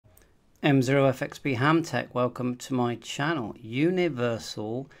M0FXB Hamtech, welcome to my channel.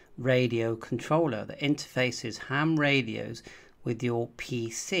 Universal radio controller that interfaces ham radios with your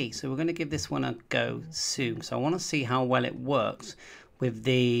PC. So we're going to give this one a go soon. So I want to see how well it works with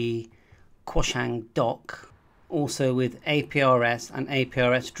the Quashang dock, also with APRS and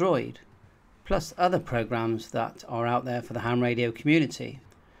APRS Droid, plus other programs that are out there for the ham radio community.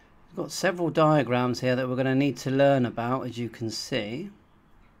 We've got several diagrams here that we're going to need to learn about, as you can see.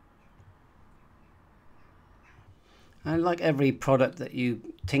 And like every product that you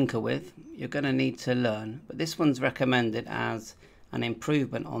tinker with, you're going to need to learn. But this one's recommended as an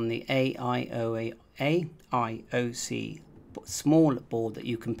improvement on the AIOC small board that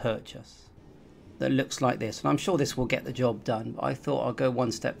you can purchase that looks like this. And I'm sure this will get the job done. But I thought I'll go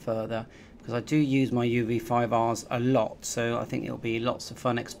one step further because I do use my UV5Rs a lot. So I think it'll be lots of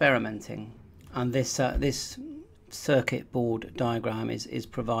fun experimenting. And this circuit board diagram is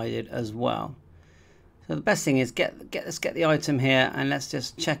provided as well. So the best thing is let's get the item here and let's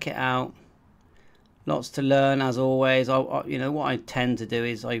just check it out. Lots to learn as always. You know what I tend to do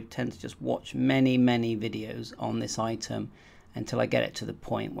is I tend to just watch many videos on this item until I get it to the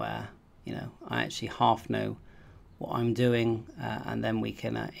point where I actually half know what I'm doing, and then we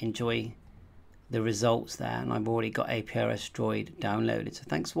can enjoy the results there. And I've already got APRS Droid downloaded. So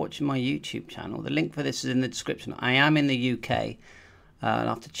thanks for watching my YouTube channel. The link for this is in the description. I am in the UK. I'll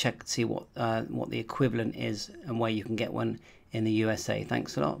have to check to see what the equivalent is and where you can get one in the USA.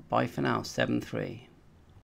 Thanks a lot. Bye for now. 7-3.